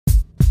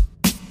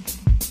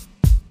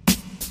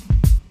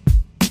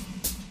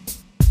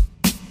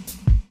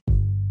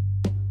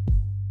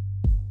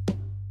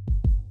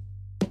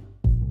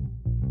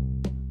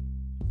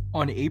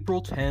On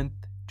April 10th,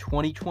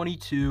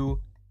 2022,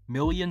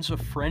 millions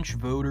of French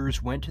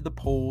voters went to the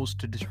polls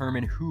to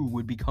determine who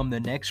would become the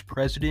next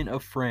president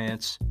of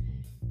France,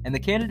 and the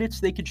candidates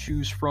they could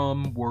choose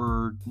from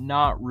were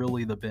not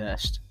really the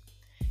best.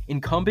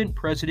 Incumbent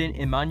President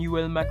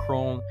Emmanuel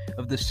Macron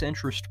of the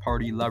centrist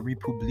party La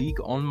République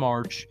En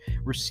Marche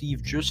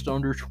received just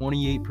under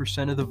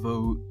 28% of the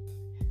vote.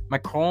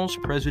 Macron's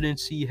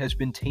presidency has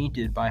been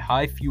tainted by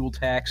high fuel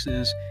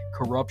taxes,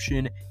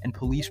 corruption, and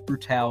police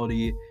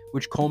brutality,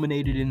 which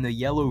culminated in the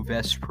Yellow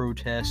Vests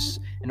protests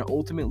and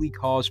ultimately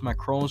caused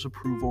Macron's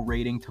approval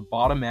rating to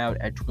bottom out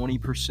at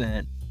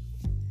 20%.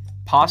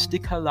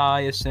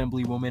 Pas-de-Calais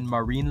Assemblywoman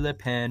Marine Le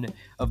Pen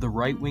of the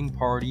right-wing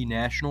party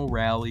National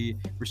Rally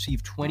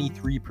received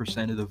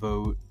 23% of the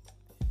vote.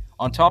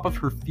 On top of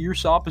her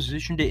fierce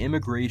opposition to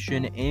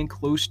immigration and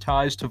close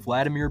ties to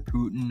Vladimir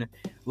Putin,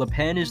 Le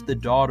Pen is the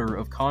daughter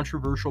of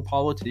controversial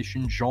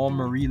politician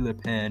Jean-Marie Le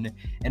Pen,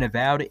 an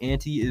avowed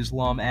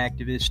anti-Islam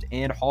activist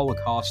and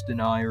Holocaust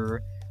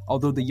denier,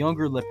 although the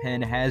younger Le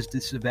Pen has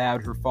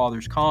disavowed her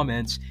father's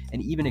comments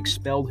and even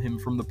expelled him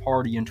from the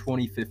party in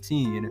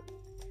 2015.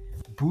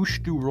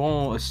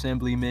 Bouches-du-Rhône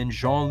Assemblyman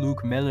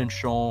Jean-Luc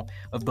Mélenchon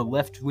of the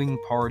left-wing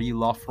party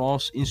La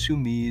France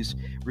Insoumise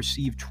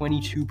received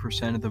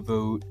 22% of the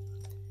vote.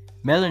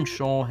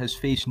 Mélenchon has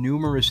faced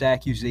numerous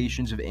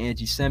accusations of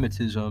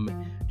anti-Semitism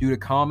due to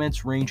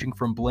comments ranging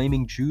from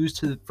blaming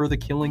Jews for the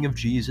killing of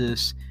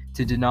Jesus,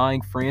 to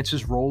denying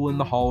France's role in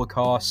the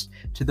Holocaust,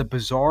 to the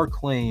bizarre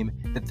claim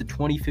that the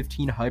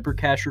 2015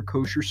 Hypercacher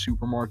kosher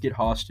supermarket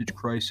hostage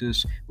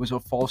crisis was a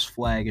false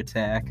flag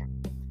attack.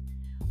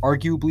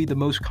 Arguably the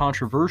most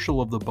controversial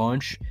of the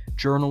bunch,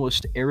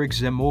 journalist Éric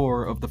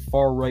Zemmour of the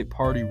far-right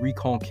party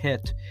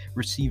Reconquête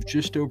received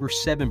just over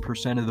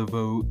 7% of the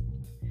vote.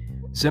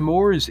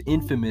 Zemmour is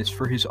infamous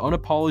for his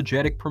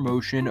unapologetic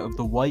promotion of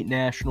the white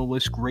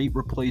nationalist Great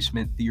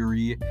Replacement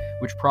theory,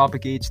 which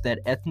propagates that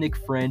ethnic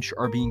French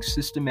are being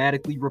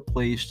systematically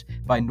replaced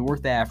by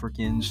North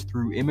Africans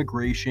through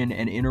immigration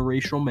and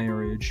interracial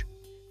marriage.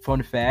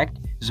 Fun fact,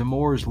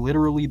 Zemmour is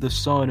literally the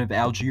son of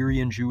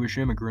Algerian Jewish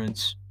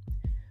immigrants.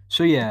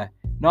 So yeah,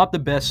 not the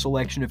best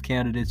selection of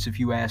candidates if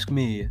you ask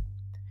me.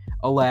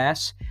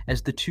 Alas,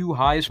 as the two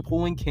highest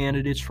polling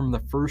candidates from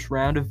the first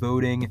round of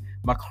voting,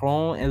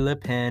 Macron and Le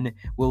Pen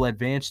will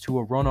advance to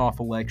a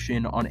runoff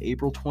election on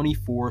April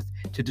 24th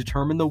to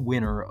determine the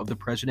winner of the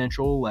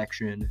presidential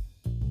election.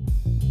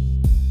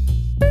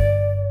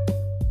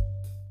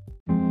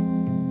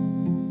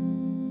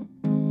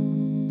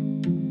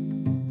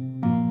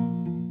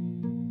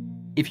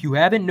 If you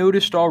haven't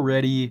noticed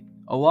already,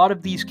 a lot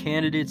of these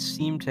candidates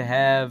seem to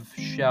have,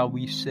 shall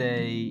we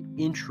say,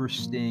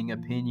 interesting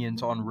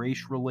opinions on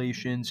race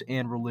relations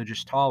and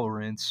religious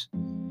tolerance.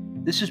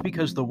 This is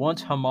because the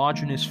once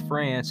homogeneous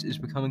France is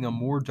becoming a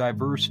more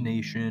diverse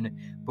nation,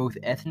 both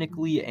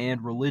ethnically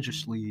and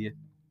religiously.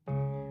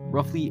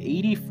 Roughly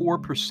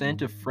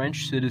 84% of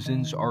French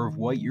citizens are of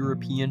white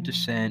European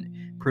descent,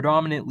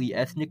 predominantly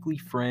ethnically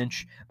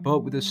French, but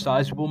with a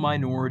sizable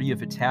minority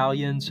of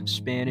Italians,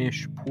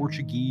 Spanish,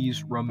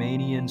 Portuguese,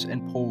 Romanians,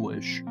 and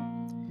Polish.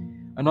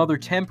 Another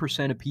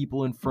 10% of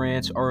people in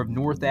France are of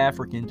North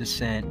African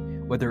descent,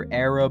 whether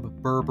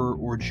Arab, Berber,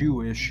 or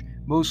Jewish,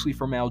 mostly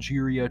from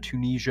Algeria,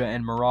 Tunisia,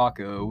 and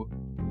Morocco.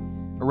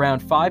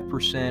 Around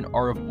 5%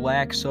 are of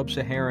black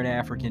sub-Saharan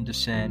African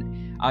descent,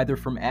 either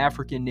from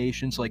African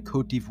nations like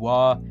Côte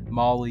d'Ivoire,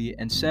 Mali,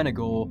 and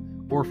Senegal,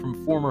 or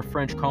from former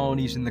French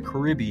colonies in the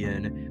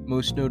Caribbean,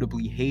 most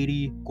notably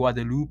Haiti,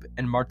 Guadeloupe,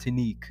 and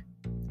Martinique.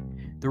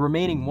 The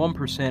remaining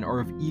 1% are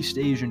of East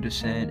Asian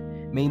descent,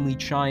 mainly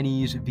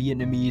Chinese,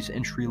 Vietnamese,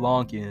 and Sri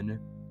Lankan.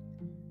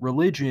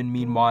 Religion,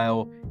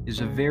 meanwhile,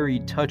 is a very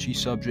touchy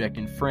subject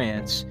in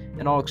France,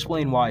 and I'll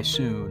explain why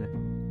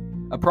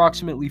soon.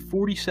 Approximately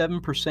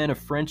 47% of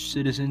French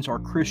citizens are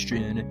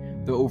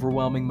Christian, the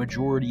overwhelming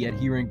majority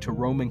adhering to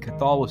Roman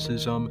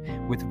Catholicism,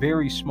 with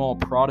very small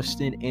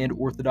Protestant and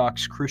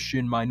Orthodox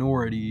Christian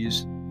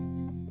minorities.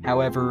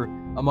 However,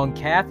 among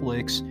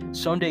Catholics,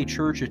 Sunday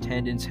church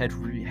attendance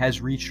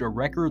has reached a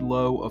record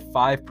low of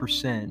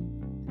 5%.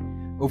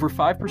 Over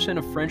 5%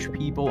 of French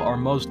people are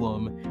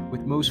Muslim,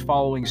 with most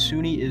following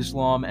Sunni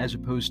Islam as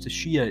opposed to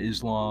Shia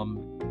Islam.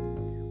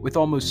 With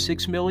almost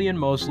 6 million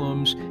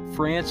Muslims,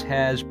 France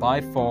has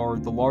by far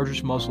the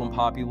largest Muslim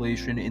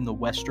population in the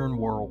Western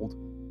world.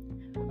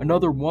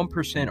 Another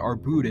 1% are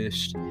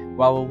Buddhist,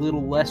 while a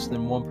little less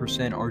than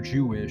 1% are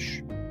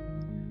Jewish.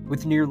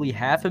 With nearly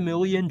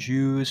 500,000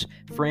 Jews,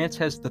 France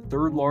has the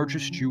third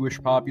largest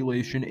Jewish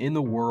population in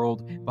the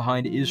world,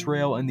 behind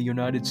Israel and the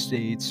United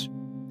States.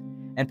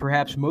 And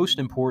perhaps most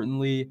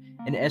importantly,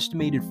 an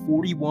estimated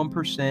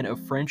 41%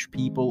 of French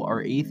people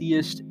are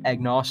atheist,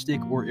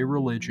 agnostic, or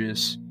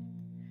irreligious.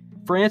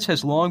 France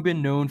has long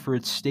been known for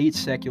its state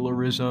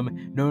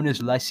secularism, known as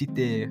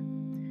laïcité.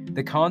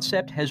 The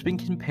concept has been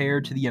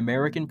compared to the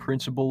American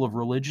principle of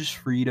religious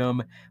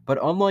freedom, but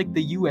unlike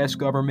the US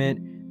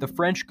government, the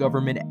French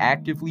government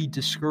actively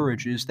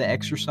discourages the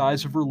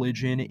exercise of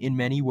religion in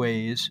many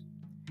ways.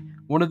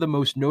 One of the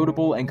most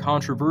notable and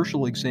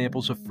controversial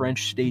examples of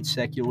French state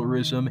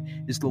secularism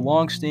is the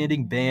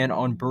long-standing ban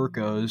on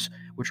burqas,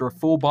 which are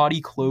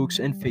full-body cloaks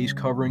and face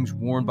coverings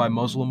worn by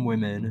Muslim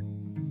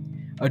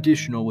women.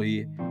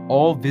 Additionally,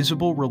 all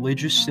visible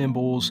religious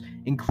symbols,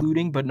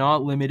 including but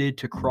not limited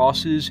to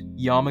crosses,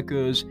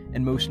 yarmulkes,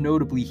 and most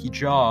notably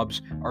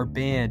hijabs, are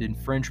banned in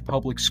French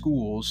public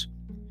schools.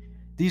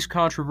 These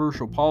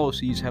controversial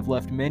policies have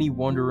left many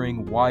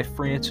wondering why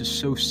France is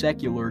so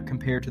secular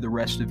compared to the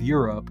rest of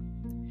Europe.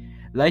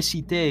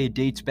 Laïcité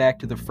dates back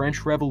to the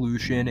French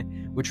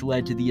Revolution, which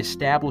led to the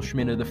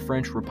establishment of the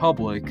French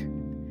Republic.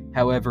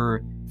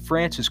 However,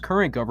 France's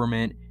current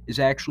government is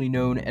actually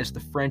known as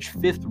the French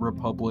Fifth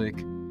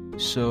Republic.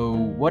 So,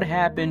 what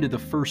happened to the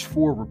first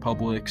four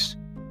republics?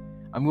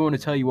 I'm going to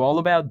tell you all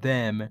about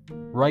them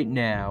right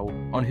now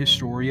on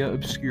Historia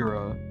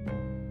Obscura.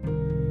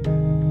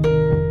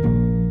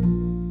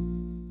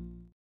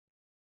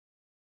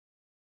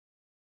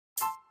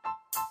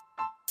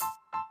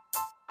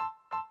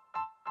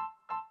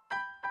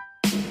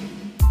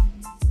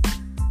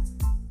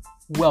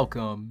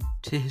 Welcome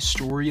to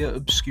Historia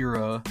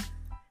Obscura.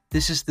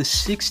 This is the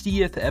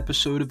 60th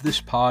episode of this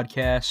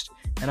podcast,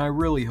 and I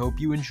really hope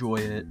you enjoy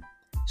it.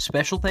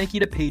 Special thank you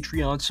to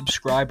Patreon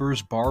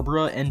subscribers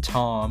Barbara and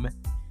Tom.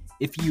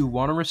 If you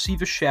want to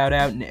receive a shout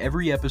out in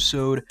every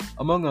episode,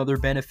 among other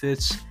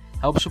benefits,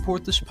 help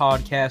support this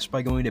podcast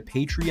by going to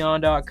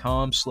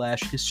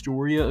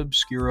patreon.com/Historia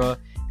Obscura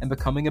and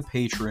becoming a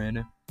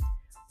patron.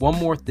 One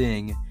more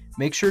thing.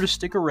 Make sure to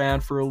stick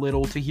around for a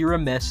little to hear a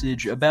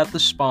message about the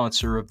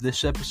sponsor of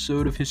this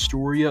episode of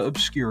Historia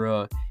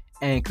Obscura,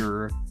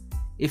 Anchor.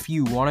 If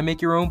you want to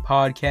make your own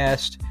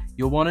podcast,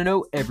 you'll want to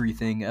know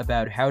everything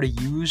about how to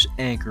use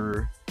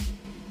Anchor.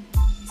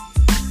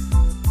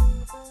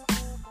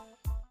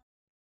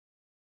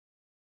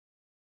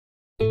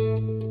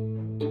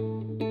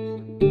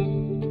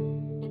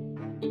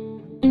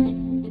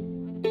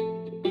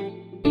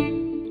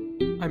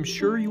 I'm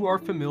sure you are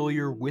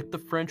familiar with the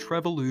French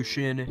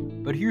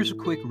Revolution, but here's a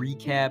quick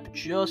recap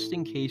just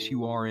in case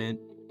you aren't.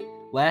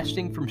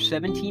 Lasting from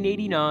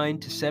 1789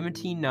 to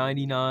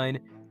 1799,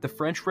 the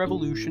French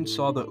Revolution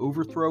saw the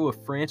overthrow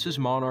of France's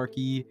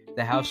monarchy,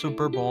 the House of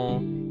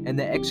Bourbon, and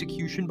the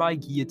execution by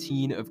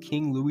guillotine of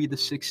King Louis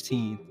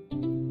XVI.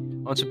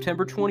 On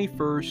September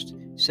 21st,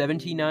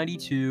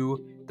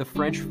 1792, the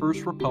French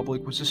First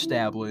Republic was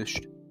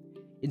established.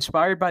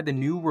 Inspired by the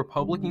new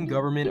Republican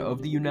government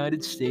of the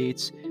United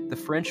States, the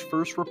French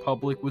First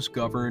Republic was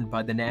governed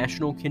by the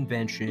National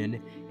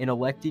Convention, an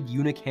elected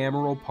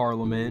unicameral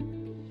parliament.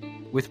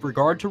 With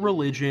regard to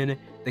religion,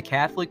 the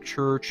Catholic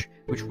Church,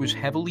 which was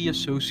heavily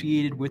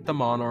associated with the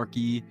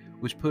monarchy,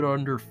 was put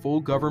under full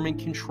government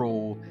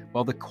control,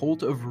 while the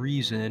Cult of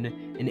Reason,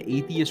 an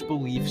atheist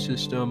belief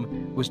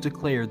system, was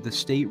declared the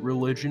state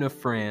religion of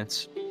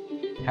France.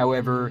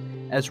 However,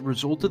 as a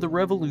result of the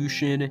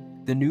revolution,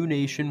 the new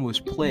nation was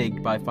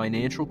plagued by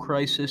financial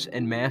crisis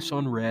and mass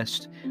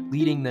unrest,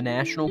 leading the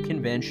National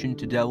Convention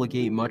to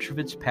delegate much of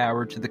its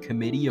power to the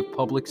Committee of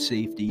Public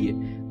Safety,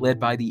 led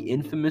by the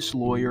infamous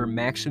lawyer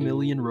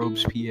Maximilien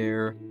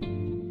Robespierre.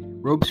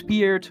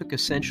 Robespierre took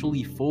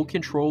essentially full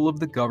control of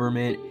the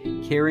government,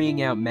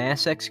 carrying out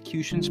mass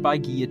executions by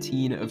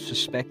guillotine of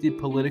suspected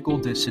political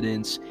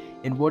dissidents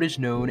in what is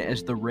known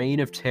as the Reign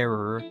of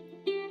Terror.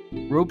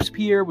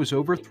 Robespierre was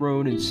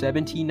overthrown in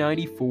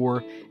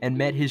 1794 and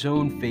met his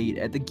own fate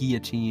at the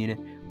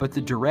guillotine, but the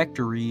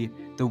Directory,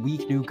 the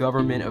weak new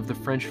government of the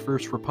French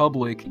First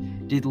Republic,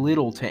 did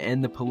little to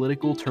end the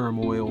political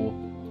turmoil.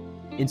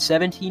 In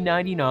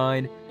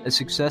 1799, a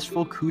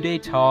successful coup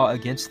d'etat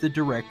against the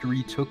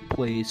Directory took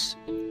place.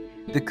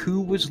 The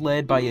coup was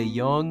led by a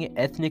young,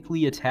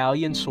 ethnically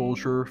Italian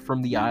soldier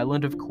from the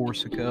island of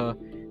Corsica,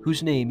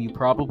 whose name you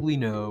probably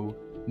know,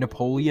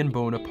 Napoleon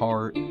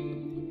Bonaparte.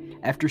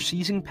 After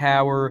seizing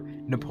power,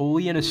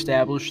 Napoleon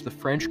established the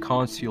French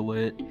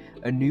consulate,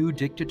 a new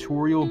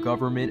dictatorial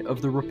government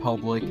of the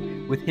Republic,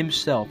 with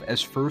himself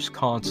as first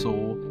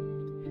consul.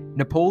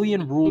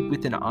 Napoleon ruled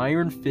with an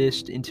iron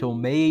fist until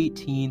May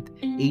 18,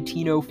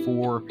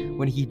 1804,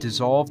 when he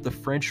dissolved the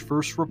French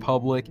First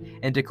Republic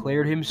and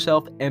declared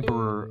himself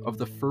Emperor of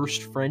the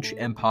First French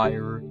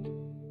Empire.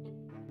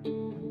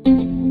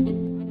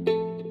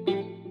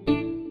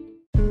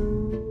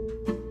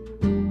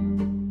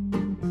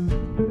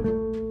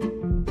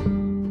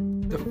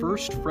 The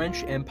First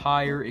French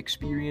Empire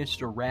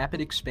experienced a rapid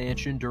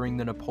expansion during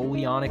the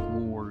Napoleonic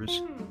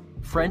Wars.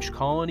 French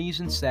colonies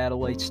and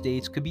satellite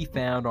states could be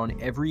found on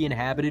every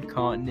inhabited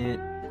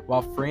continent,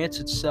 while France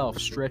itself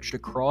stretched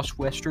across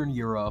Western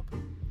Europe.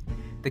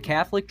 The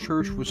Catholic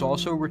Church was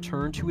also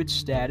returned to its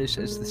status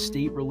as the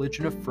state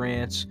religion of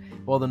France,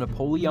 while the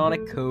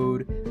Napoleonic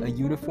Code, a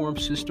uniform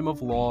system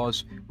of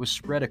laws, was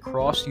spread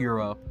across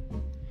Europe.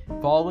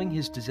 Following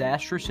his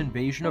disastrous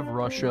invasion of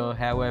Russia,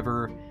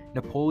 however,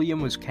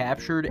 Napoleon was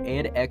captured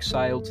and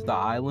exiled to the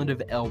island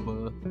of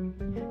Elba.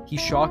 He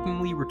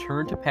shockingly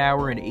returned to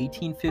power in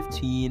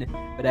 1815,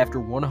 but after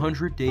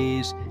 100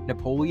 days,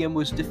 Napoleon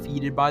was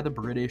defeated by the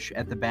British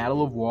at the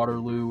Battle of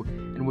Waterloo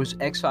and was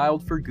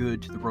exiled for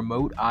good to the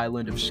remote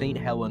island of St.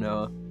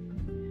 Helena.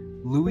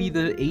 Louis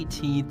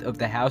XVIII of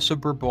the House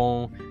of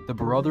Bourbon, the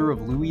brother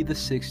of Louis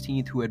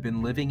XVI who had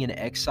been living in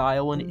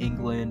exile in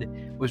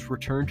England, was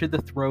returned to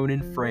the throne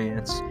in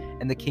France,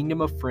 and the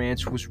Kingdom of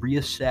France was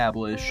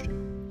re-established.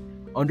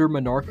 Under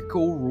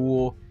monarchical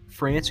rule,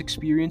 France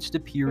experienced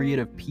a period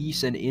of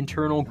peace and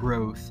internal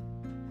growth.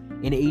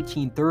 In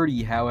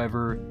 1830,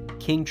 however,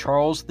 King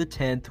Charles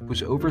X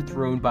was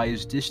overthrown by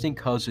his distant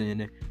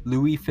cousin,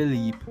 Louis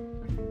Philippe.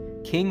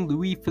 King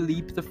Louis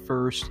Philippe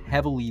I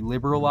heavily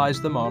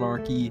liberalized the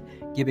monarchy,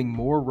 giving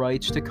more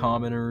rights to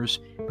commoners,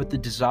 but the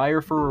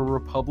desire for a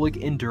republic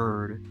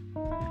endured.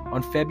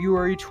 On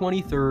February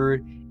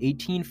 23,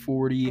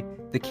 1840,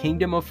 the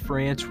Kingdom of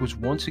France was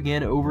once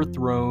again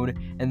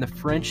overthrown and the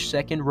French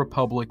Second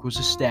Republic was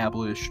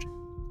established.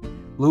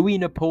 Louis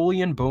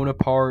Napoleon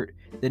Bonaparte,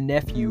 the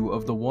nephew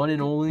of the one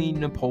and only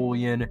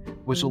Napoleon,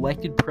 was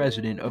elected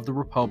president of the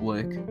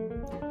Republic.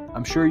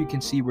 I'm sure you can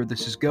see where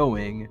this is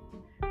going.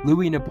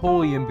 Louis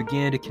Napoleon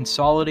began to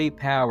consolidate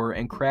power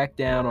and crack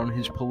down on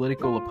his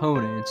political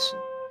opponents.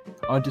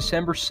 On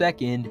December 2,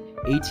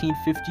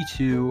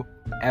 1852,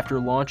 after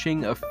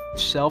launching a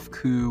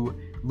self-coup,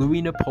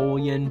 Louis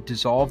Napoleon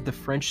dissolved the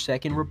French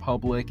Second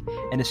Republic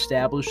and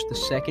established the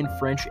Second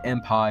French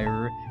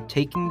Empire,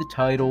 taking the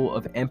title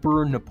of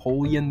Emperor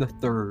Napoleon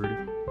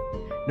III.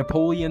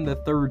 Napoleon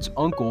III's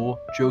uncle,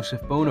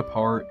 Joseph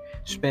Bonaparte,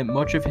 spent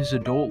much of his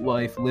adult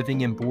life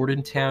living in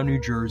Bordentown,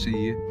 New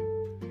Jersey.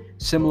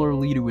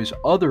 Similarly to his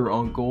other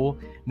uncle,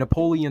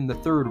 Napoleon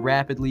III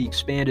rapidly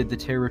expanded the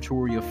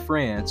territory of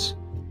France.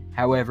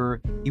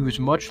 However, he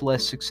was much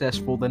less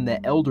successful than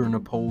the elder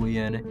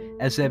Napoleon,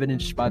 as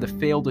evidenced by the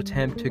failed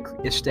attempt to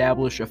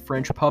establish a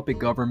French puppet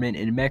government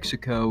in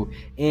Mexico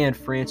and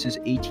France's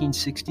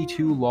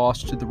 1862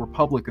 loss to the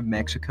Republic of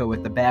Mexico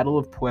at the Battle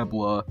of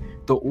Puebla,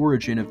 the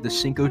origin of the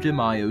Cinco de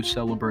Mayo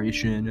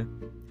celebration.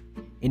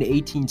 In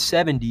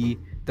 1870,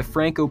 the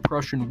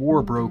Franco-Prussian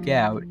War broke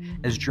out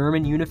as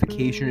German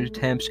unification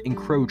attempts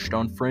encroached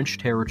on French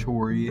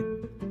territory.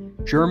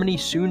 Germany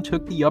soon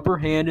took the upper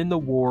hand in the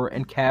war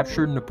and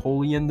captured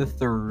Napoleon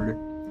III.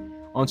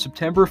 On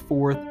September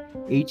 4,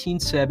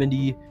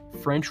 1870,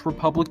 French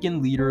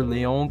Republican leader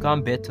Léon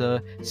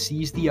Gambetta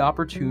seized the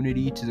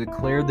opportunity to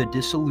declare the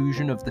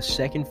dissolution of the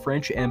Second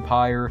French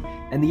Empire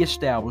and the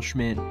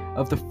establishment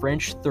of the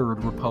French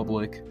Third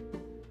Republic.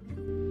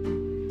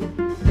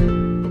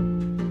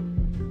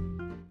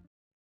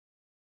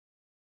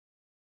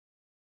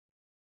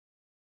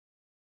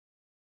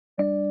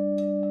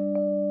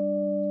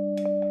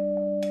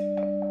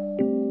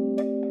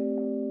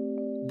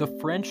 The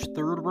French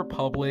Third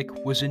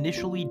Republic was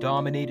initially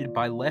dominated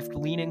by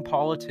left-leaning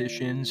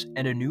politicians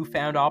and a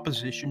newfound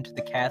opposition to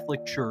the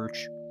Catholic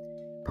Church.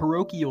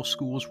 Parochial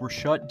schools were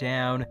shut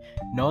down,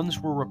 nuns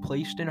were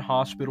replaced in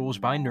hospitals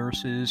by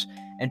nurses,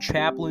 and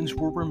chaplains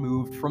were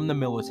removed from the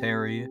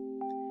military.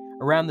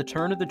 Around the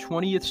turn of the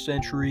 20th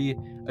century,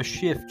 a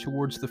shift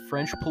towards the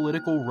French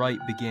political right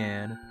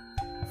began.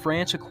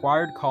 France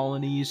acquired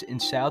colonies in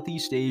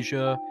Southeast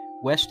Asia,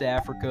 West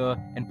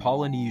Africa, and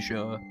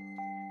Polynesia.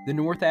 The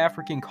North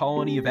African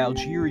colony of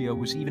Algeria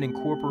was even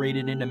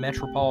incorporated into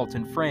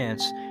metropolitan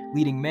France,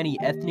 leading many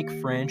ethnic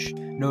French,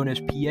 known as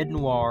Pieds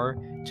Noirs,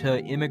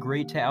 to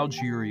immigrate to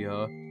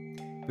Algeria.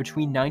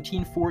 Between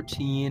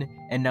 1914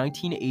 and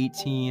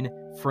 1918,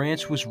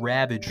 France was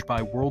ravaged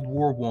by World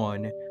War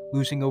I,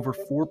 losing over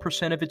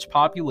 4% of its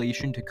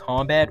population to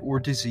combat or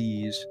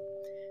disease.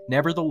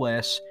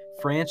 Nevertheless,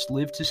 France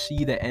lived to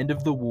see the end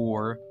of the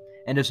war,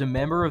 and as a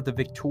member of the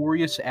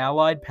victorious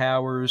Allied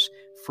powers,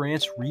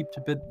 France reaped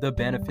the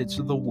benefits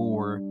of the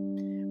war.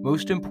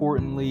 Most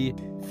importantly,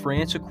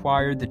 France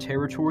acquired the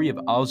territory of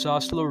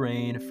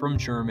Alsace-Lorraine from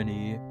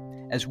Germany,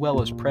 as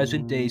well as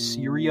present-day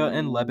Syria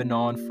and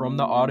Lebanon from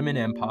the Ottoman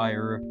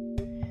Empire.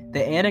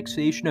 The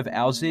annexation of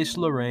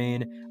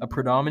Alsace-Lorraine, a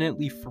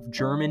predominantly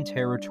German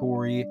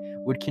territory,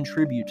 would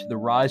contribute to the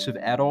rise of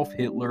Adolf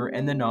Hitler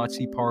and the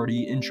Nazi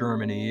Party in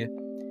Germany.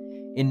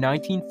 In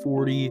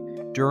 1940,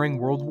 during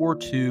World War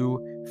II,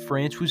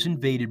 France was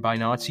invaded by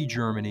Nazi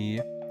Germany.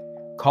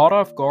 Caught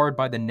off guard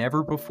by the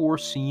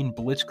never-before-seen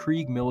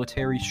blitzkrieg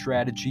military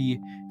strategy,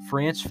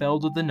 France fell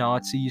to the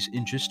Nazis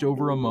in just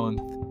over a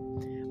month.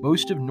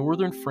 Most of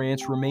northern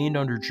France remained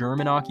under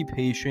German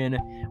occupation,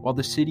 while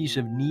the cities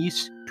of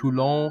Nice,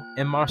 Toulon,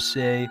 and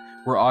Marseille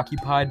were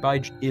occupied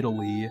by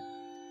Italy.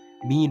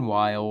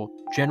 Meanwhile,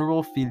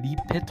 General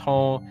Philippe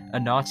Pétain, a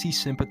Nazi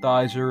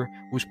sympathizer,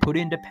 was put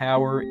into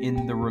power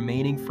in the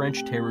remaining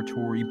French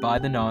territory by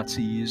the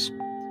Nazis.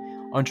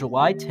 On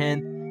July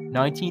 10,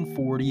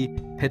 1940,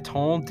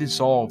 Pétain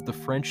dissolved the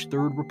French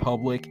Third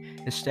Republic,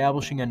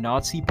 establishing a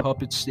Nazi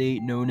puppet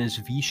state known as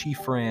Vichy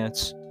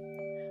France.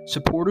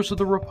 Supporters of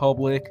the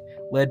Republic,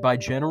 led by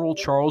General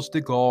Charles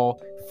de Gaulle,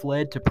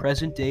 fled to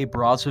present-day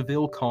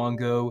Brazzaville,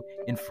 Congo,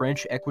 in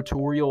French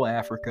Equatorial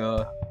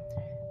Africa.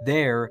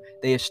 There,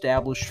 they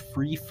established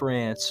Free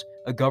France,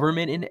 a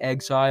government in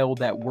exile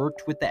that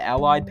worked with the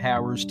Allied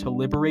powers to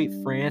liberate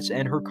France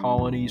and her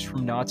colonies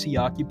from Nazi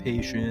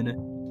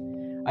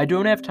occupation. I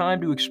don't have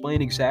time to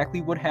explain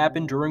exactly what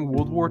happened during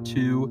World War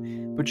II,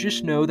 but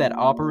just know that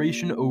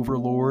Operation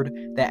Overlord,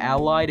 the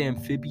Allied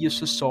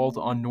amphibious assault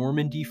on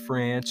Normandy,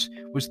 France,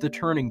 was the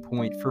turning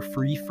point for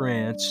Free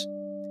France.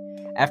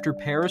 After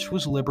Paris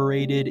was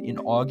liberated in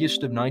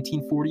August of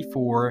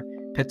 1944,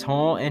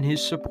 Pétain and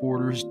his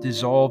supporters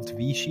dissolved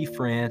Vichy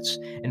France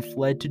and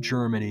fled to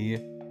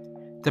Germany.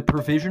 The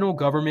Provisional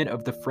Government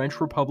of the French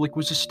Republic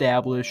was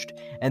established,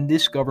 and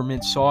this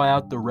government saw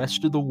out the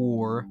rest of the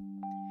war.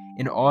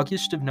 In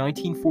August of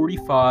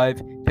 1945,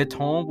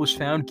 Pétain was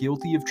found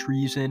guilty of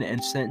treason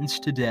and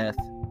sentenced to death.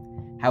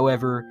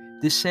 However,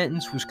 this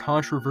sentence was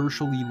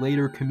controversially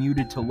later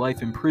commuted to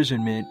life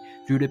imprisonment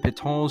due to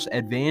Pétain's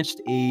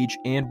advanced age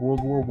and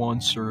World War I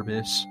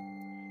service.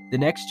 The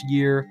next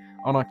year,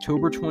 on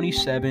October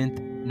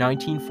 27,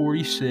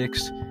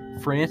 1946,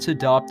 France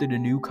adopted a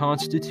new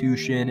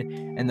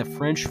constitution and the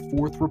French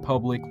Fourth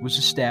Republic was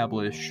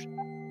established.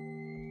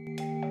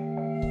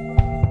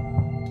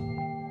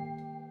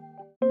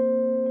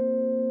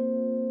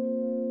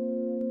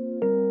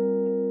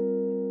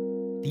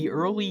 The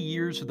early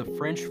years of the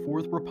French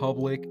Fourth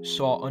Republic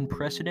saw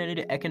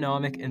unprecedented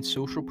economic and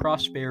social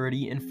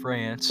prosperity in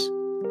France.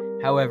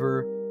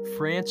 However,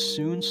 France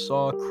soon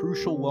saw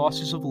crucial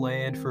losses of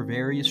land for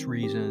various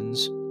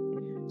reasons.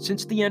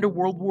 Since the end of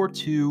World War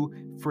II,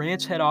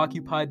 France had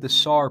occupied the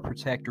Saar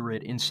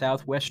Protectorate in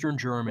southwestern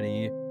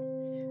Germany.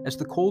 As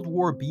the Cold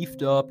War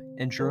beefed up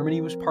and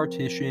Germany was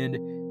partitioned,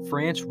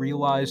 France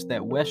realized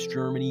that West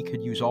Germany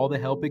could use all the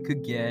help it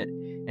could get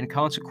and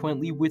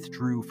consequently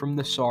withdrew from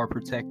the Saar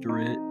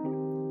Protectorate.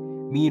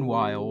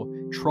 Meanwhile,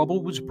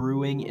 trouble was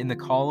brewing in the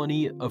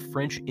colony of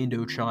French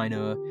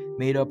Indochina,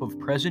 made up of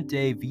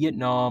present-day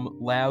Vietnam,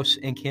 Laos,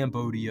 and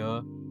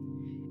Cambodia.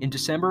 In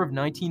December of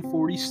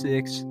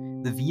 1946,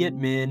 the Viet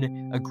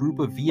Minh, a group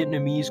of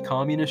Vietnamese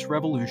communist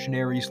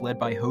revolutionaries led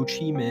by Ho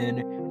Chi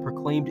Minh,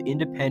 proclaimed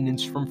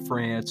independence from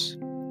France.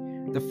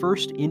 The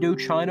First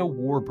Indochina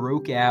War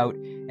broke out,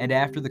 and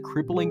after the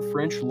crippling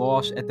French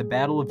loss at the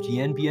Battle of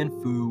Dien Bien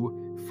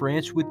Phu,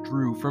 France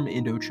withdrew from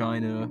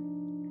Indochina.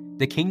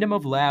 The Kingdom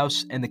of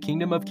Laos and the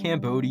Kingdom of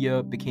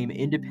Cambodia became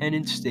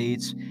independent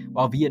states,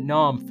 while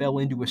Vietnam fell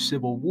into a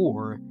civil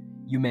war.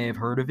 You may have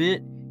heard of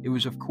it. It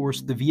was, of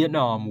course, the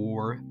Vietnam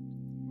War.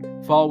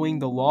 Following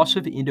the loss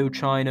of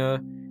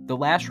Indochina, the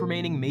last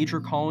remaining major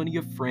colony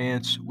of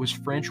France was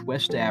French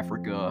West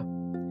Africa.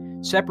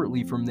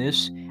 Separately from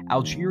this,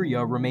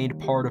 Algeria remained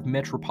part of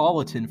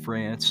metropolitan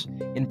France,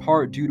 in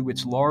part due to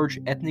its large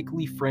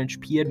ethnically French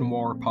Pied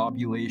Noir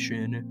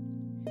population.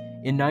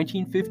 In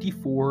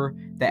 1954,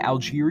 the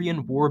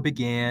Algerian War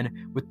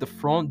began with the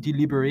Front de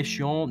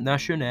Libération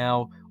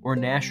Nationale, or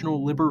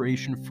National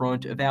Liberation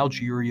Front of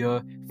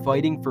Algeria,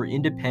 fighting for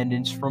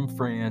independence from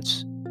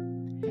France.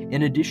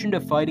 In addition to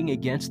fighting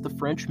against the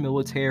French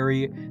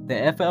military, the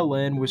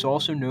FLN was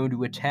also known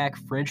to attack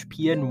French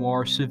Pied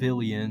Noir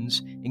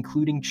civilians,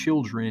 including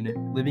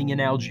children, living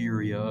in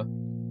Algeria.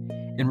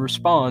 In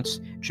response,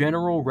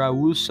 General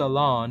Raoul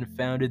Salan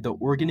founded the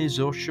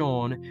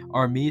Organisation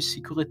Armée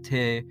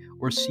Secrète,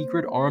 or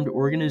Secret Armed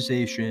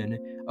Organization,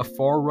 a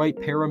far-right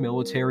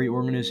paramilitary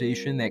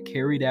organization that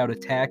carried out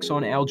attacks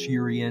on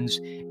Algerians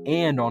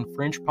and on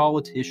French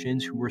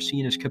politicians who were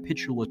seen as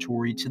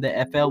capitulatory to the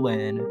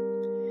FLN.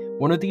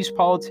 One of these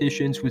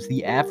politicians was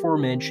the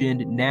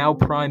aforementioned now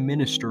Prime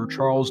Minister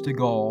Charles de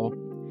Gaulle.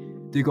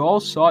 De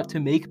Gaulle sought to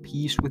make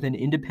peace with an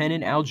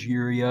independent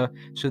Algeria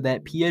so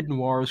that Pied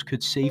Noirs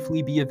could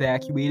safely be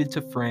evacuated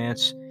to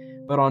France,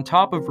 but on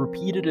top of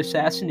repeated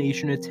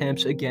assassination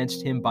attempts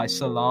against him by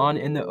Salan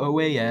and the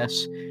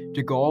OAS,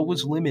 de Gaulle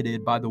was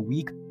limited by the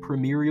weak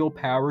premierial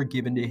power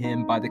given to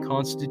him by the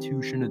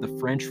Constitution of the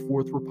French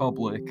Fourth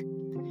Republic.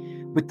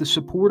 With the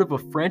support of a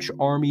French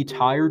army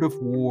tired of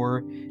war,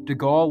 de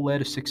Gaulle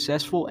led a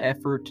successful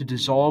effort to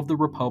dissolve the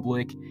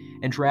Republic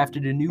and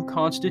drafted a new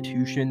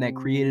constitution that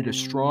created a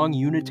strong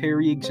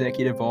unitary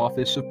executive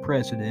office of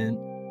president.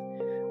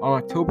 On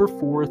October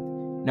 4,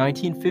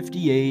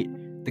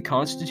 1958, the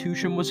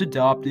constitution was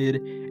adopted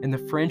and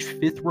the French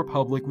Fifth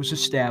Republic was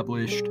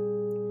established.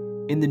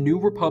 In the new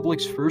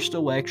republic's first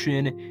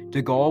election,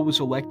 de Gaulle was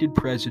elected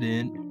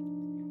president.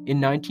 In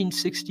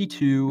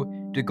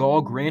 1962, de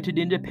Gaulle granted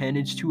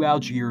independence to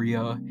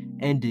Algeria,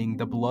 ending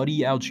the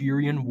bloody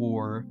Algerian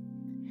War.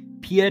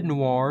 Pied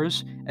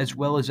Noirs, as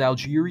well as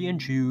Algerian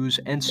Jews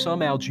and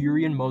some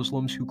Algerian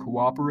Muslims who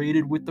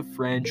cooperated with the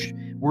French,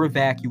 were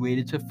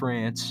evacuated to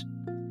France.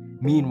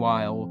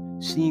 Meanwhile,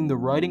 seeing the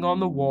writing on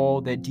the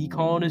wall that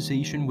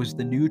decolonization was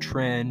the new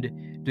trend,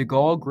 de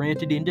Gaulle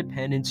granted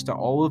independence to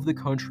all of the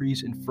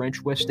countries in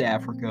French West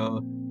Africa.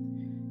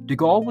 De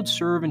Gaulle would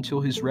serve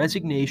until his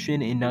resignation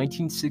in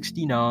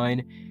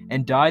 1969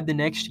 and died the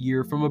next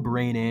year from a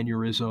brain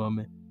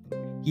aneurysm.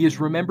 He is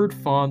remembered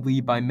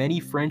fondly by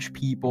many French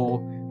people,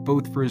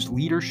 both for his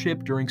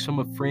leadership during some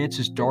of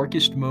France's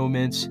darkest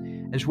moments,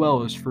 as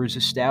well as for his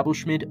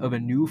establishment of a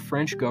new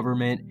French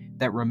government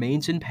that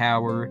remains in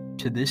power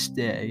to this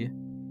day.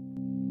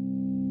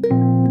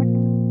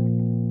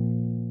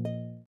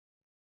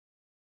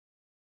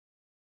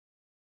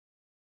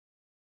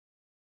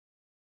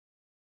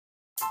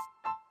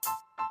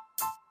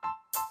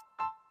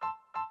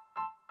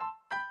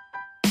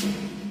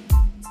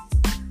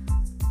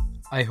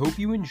 I hope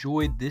you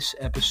enjoyed this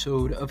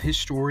episode of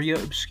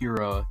Historia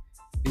Obscura.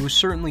 It was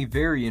certainly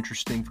very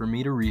interesting for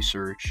me to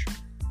research.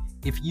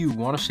 If you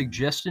want to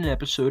suggest an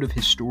episode of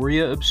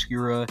Historia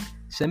Obscura,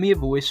 send me a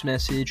voice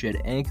message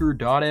at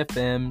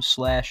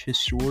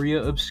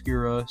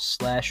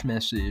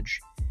anchor.fm/historiaobscura/message.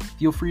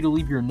 Feel free to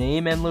leave your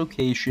name and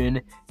location,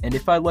 and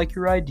if I like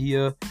your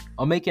idea,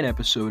 I'll make an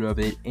episode of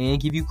it and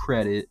give you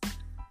credit.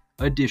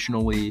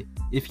 Additionally,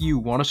 if you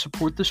want to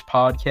support this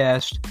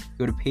podcast,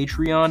 go to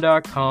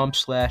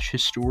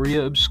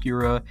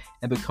patreon.com/historiaobscura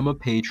and become a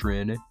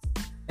patron.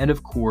 And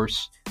of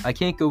course, I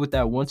can't go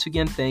without once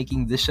again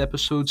thanking this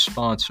episode's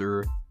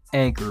sponsor,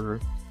 Anchor.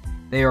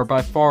 They are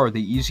by far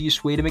the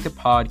easiest way to make a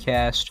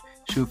podcast,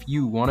 so if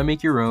you want to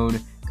make your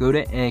own, go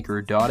to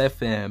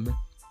anchor.fm.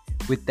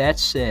 With that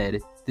said,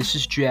 this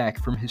is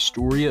Jack from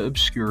Historia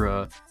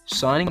Obscura,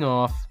 signing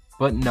off,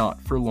 but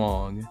not for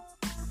long.